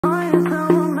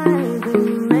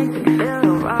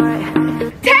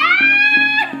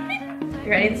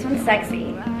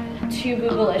sexy? Too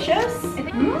boobalicious?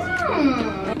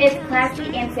 It's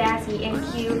classy and sassy and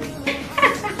cute.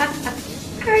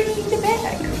 Carrying the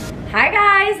bag. Hi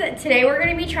guys, today we're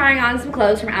gonna be trying on some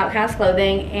clothes from Outcast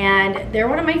clothing, and they're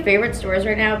one of my favorite stores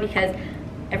right now because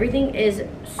everything is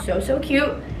so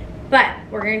cute, but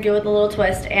we're gonna do it with a little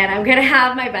twist, and I'm gonna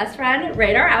have my best friend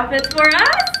rate our outfits for us.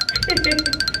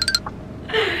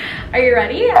 Are you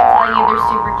ready? I'm telling you, they're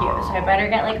super cute, so I better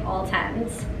get like all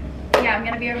 10s. Yeah, I'm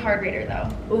gonna be a hard reader though.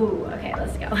 Ooh, okay,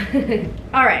 let's go.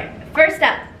 All right, first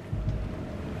up,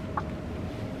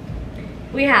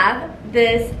 we have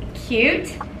this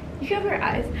cute, you can have your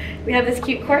eyes. We have this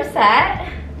cute corset.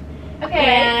 Okay.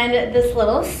 And this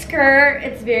little skirt.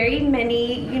 It's very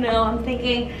mini, you know, I'm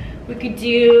thinking we could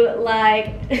do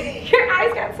like, your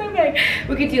eyes got so big.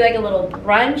 We could do like a little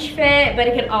brunch fit, but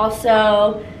it could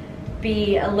also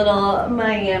be a little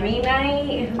Miami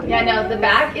night. Yeah, no, the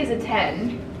back is a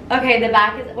 10. Okay, the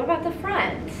back is, what about the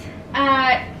front?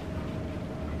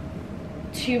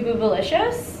 Too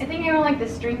boobalicious? I think I don't like the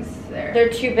strings there. They're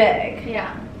too big.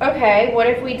 Yeah. Okay, what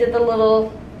if we did the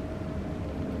little,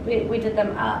 we did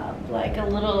them up, like a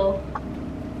little,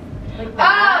 like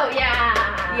that? Oh,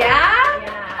 yeah.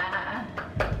 Yeah?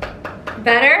 Yeah.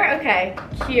 Better? Okay,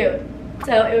 cute.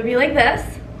 So it would be like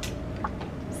this.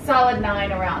 Solid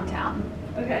 9 around town.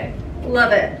 Okay,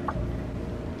 love it.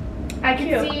 I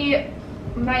can see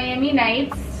Miami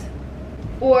nights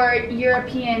or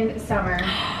European summer.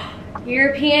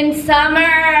 European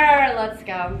summer, let's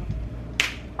go.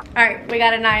 All right, we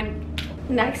got a 9.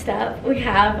 Next up, we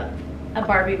have a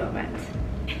Barbie moment.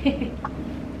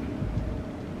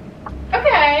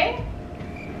 Okay.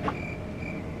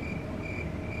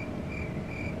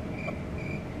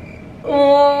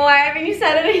 Oh, why haven't you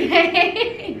said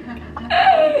anything?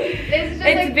 This is just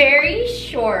it's very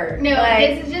short. No,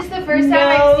 like, this is just the first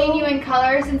time I've seen you in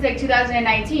color since like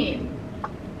 2019.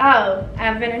 Oh,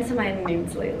 I've been into my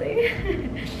nudes lately.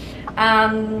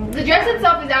 The dress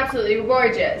itself is absolutely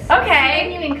gorgeous. Okay.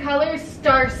 Seeing you in color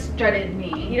star-studded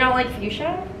me. You don't like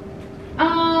fuchsia?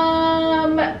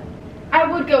 I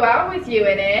would go out with you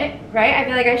in it. Right? I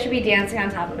feel like I should be dancing on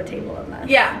top of a table in this.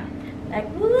 Yeah. Like,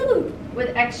 woo!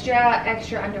 With extra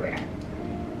underwear.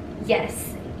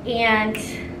 Yes. And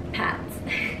pads.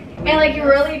 And like a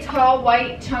really tall,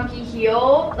 white, chunky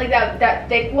heel, like that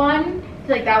thick one, I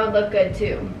feel like that would look good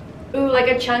too. Ooh, like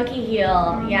a chunky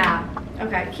heel. Yeah.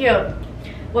 Okay, cute.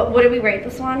 What did we rate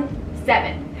this one?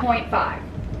 7.5.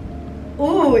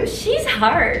 Ooh, she's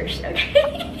harsh.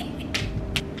 Okay.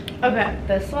 Okay,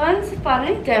 this one's fun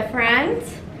and different.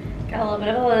 Got a little bit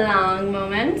of a long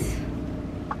moment.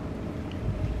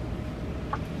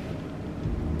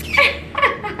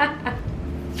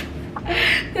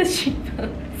 The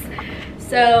cheekbones.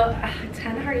 So, it's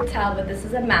kind of hard to tell, but this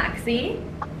is a maxi.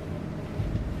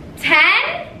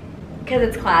 10? Because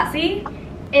it's classy.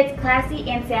 It's classy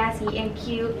and sassy and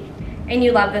cute. And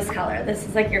you love this color. This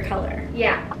is like your color.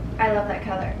 Yeah, I love that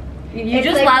color. You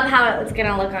just like, love how it's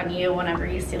gonna look on you whenever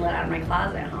you steal it out of my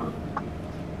closet, huh?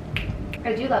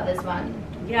 I do love this one.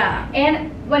 Yeah.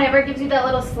 And whenever it gives you that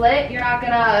little slit, you're not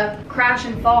gonna crash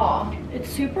and fall. It's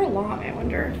super long. I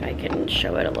wonder if I can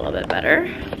show it a little bit better.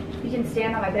 You can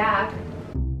stand on my back.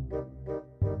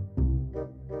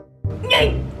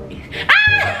 Yay!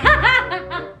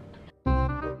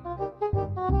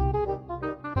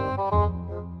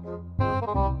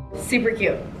 Super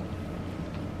cute.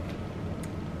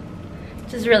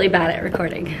 Just really bad at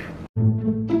recording.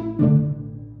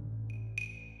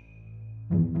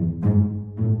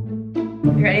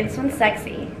 You ready? This one's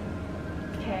sexy.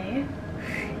 Okay.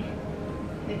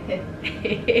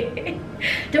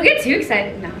 Don't get too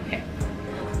excited. No, okay.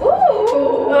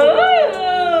 Ooh!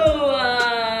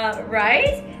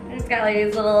 Right? And it's got like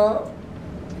these little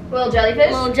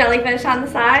jellyfish on the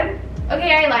side.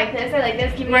 Okay, I like this. I like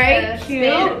this. Keep it right? Cute.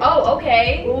 Spin. Oh,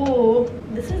 okay. Ooh.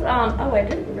 This is, oh, I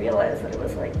didn't realize that it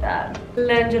was like that.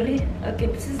 Lingerie. Okay,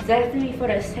 this is definitely for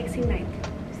a sexy night.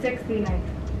 Sexy night.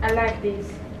 I like these.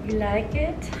 You like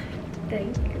it?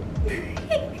 Thank you.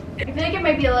 I feel like it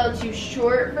might be a little too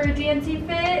short for a dancey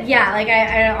fit. Yeah, like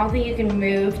I don't think you can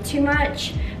move too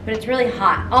much, but it's really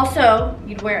hot. Also,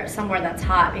 you'd wear it somewhere that's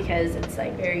hot because it's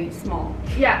like very small.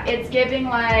 Yeah, it's giving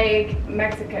like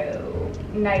Mexico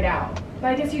night out. But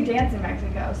I guess you dance in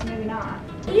Mexico, so maybe not.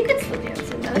 You could still dance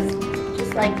in this,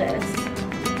 just like this.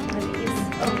 Like these.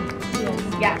 Oh, yes.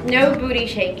 Yeah, no booty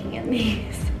shaking in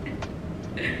these.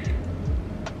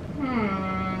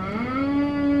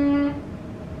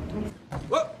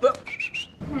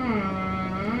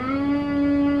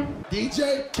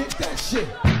 DJ, kick that shit.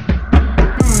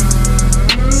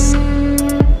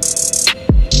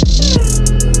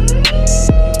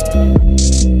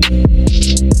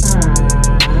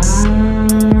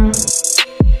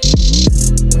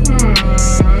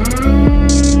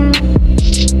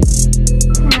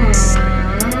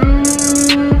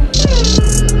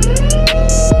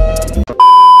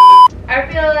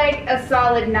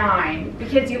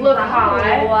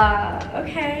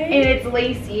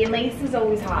 lacy, and lace is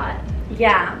always hot.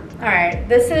 Yeah. All right.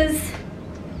 This is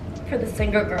for the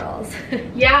single girls.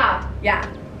 Yeah. Yeah.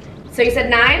 So you said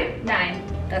 9?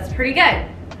 9. That's pretty good.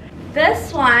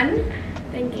 This one,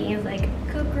 thinking is like,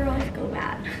 good girls go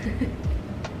bad.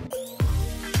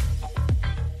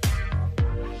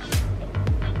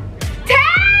 10!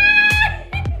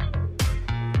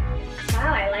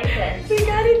 Wow, I like this. We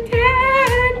got a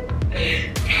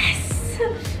 10. Yes.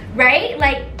 Right?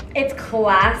 Like, it's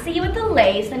classy with the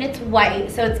lace and it's white,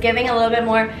 so it's giving a little bit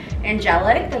more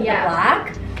angelic than the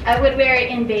black. I would wear it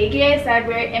in Vegas. I'd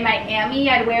wear it in Miami.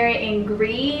 I'd wear it in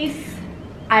Greece.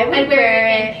 I'd wear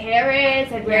it in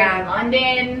Paris. I'd wear it in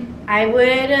London. I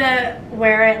would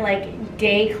wear it like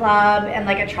day club and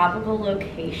like a tropical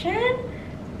location.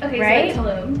 Okay, right? so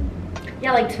like Tulum.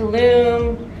 Yeah, like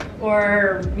Tulum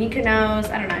or Mykonos.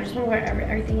 I don't know. I just want to wear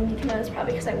everything in Mykonos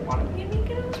probably because I want to be in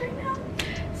Mykonos right now.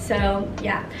 So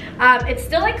yeah, it's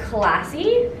still like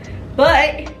classy,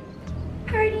 but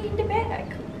party in the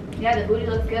back. Yeah, the booty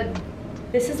looks good.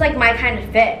 This is like my kind of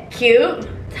fit. Cute,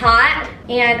 it's hot,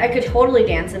 and I could totally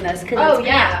dance in this because it's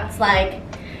pants. Like,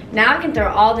 now I can throw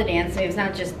all the dance moves,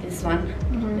 not just this one.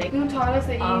 Like, who taught us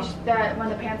that that when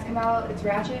the pants come out, it's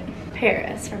ratchet?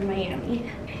 Paris from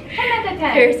Miami.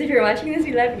 Paris, if you're watching this,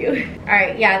 we love you. All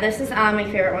right, yeah, this is my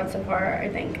favorite one so far, I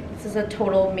think. This is a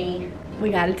total me. We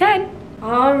got a 10.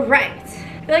 All right.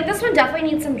 I feel like this one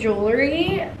definitely needs some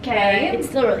jewelry. Okay. It's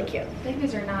still really cute. I think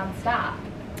these are non-stop.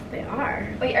 They are.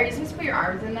 Wait, are you supposed to put your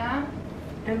arms in that?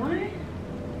 Am I?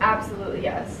 Absolutely,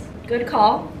 yes. Good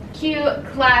call. Cute,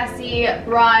 classy,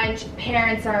 brunch,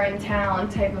 parents are in town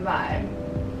type of vibe.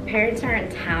 Parents are in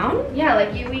town? Yeah,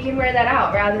 like we can wear that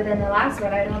out rather than the last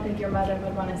one. I don't think your mother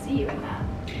would want to see you in that.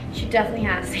 She definitely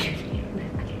has to.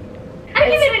 I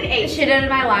give it an 8. She did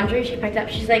my laundry. She picked up.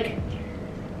 She's like,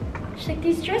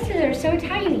 these dresses are so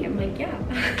tiny. I'm like, yeah.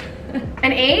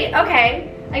 An 8?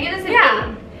 Okay. I give this an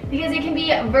 8 because it can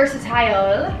be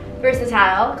versatile.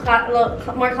 Versatile, a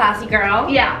little more classy girl.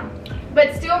 Yeah,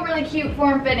 but still really cute,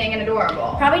 form-fitting, and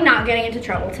adorable. Probably not getting into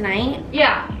trouble tonight.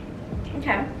 Yeah.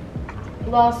 Okay.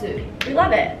 Lawsuit. We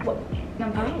love it.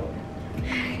 No. Oh.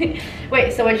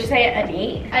 Wait, so what did you say? An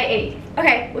 8? 8.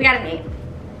 Okay, we got an 8.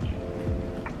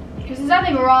 Because there's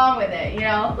nothing wrong with it, you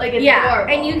know? Like, it's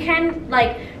adorable. And you can,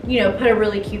 like, you know, put a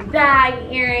really cute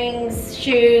bag, earrings,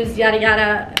 shoes, yada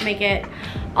yada, make it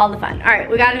all the fun. All right,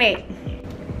 we got an 8.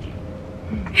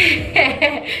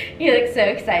 You look so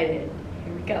excited.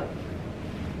 Here we go.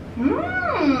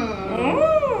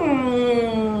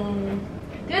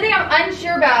 The only thing I'm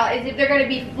unsure about is if they're going to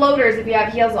be floaters if you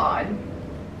have heels on.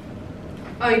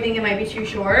 Oh, you think it might be too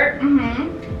short?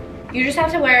 You just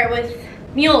have to wear it with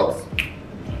mules.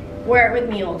 Wear it with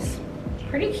mules.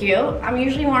 Pretty cute. I'm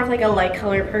usually more of like a light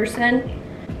color person.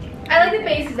 I like the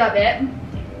bases of it.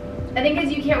 I think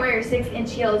because you can't wear your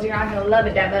 6-inch heels, you're not going to love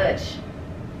it that much.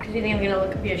 Because you think I'm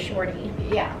going to be a shorty.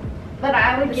 Yeah. But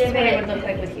I would give what it... it would look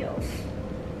like with heels.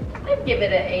 I'd give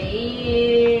it an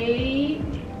 8.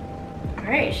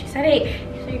 Alright, she said 8.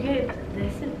 So you gave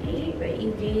this an 8, but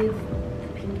you gave the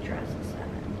pink dress a 7.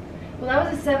 Well,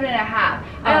 that was a 7.5.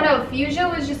 I don't know. Fuchsia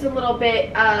was just a little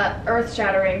bit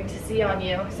earth-shattering to see on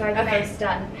you, so I think I was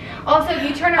stunned. Also, if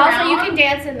you turn around... Also, you can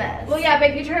dance in this. Well, yeah, but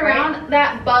if you turn around,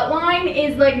 that butt line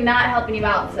is, like, not helping you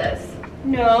out, sis.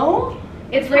 No?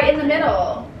 It's right in the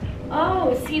middle.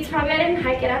 Oh, see, it's probably I didn't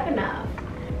hike it up enough.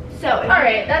 So,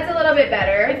 alright, that's a little bit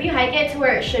better. If you hike it to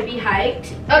where it should be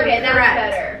hiked, okay, that's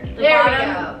better. There we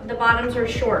go. The bottoms are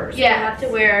short, so you have to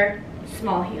wear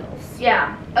small heels.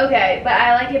 Yeah, okay, but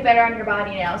I like it better on your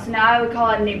body now, so now I would call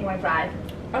it an 8.5.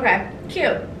 Okay,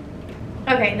 cute.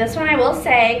 Okay, this one I will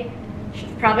say,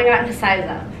 she's probably gotten a size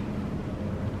up.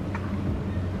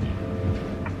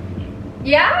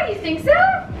 Yeah, you think so?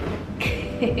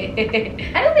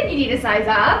 I don't think you need to size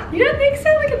up. You don't think so?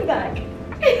 Look at the back.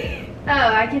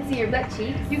 Oh, I can see your butt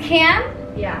cheeks. You can?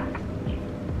 Yeah.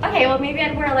 Okay, well maybe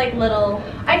I'd wear like little...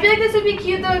 I feel like this would be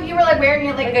cute though if you were like wearing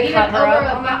it like a cover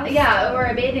up over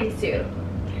a bathing suit.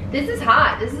 This is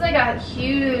hot. This is like a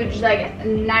huge like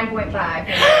 9.5.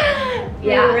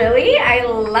 Yeah. Really? I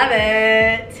love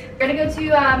it. We're gonna go to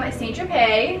Saint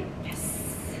Tropez.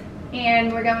 Yes.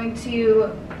 And we're going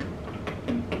to...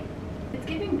 It's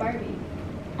giving Barbie.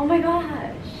 Oh my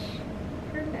gosh.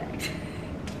 Perfect.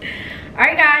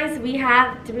 Alright guys, we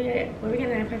have, what did we get,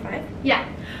 a 9.5? Yeah.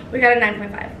 We got a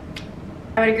 9.5.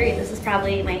 I would agree, this is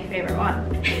probably my favorite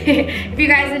one. If you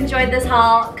guys enjoyed this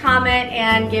haul, comment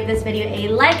and give this video a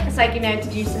like so I can know to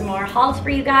do some more hauls for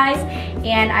you guys.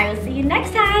 And I will see you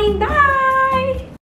next time. Bye!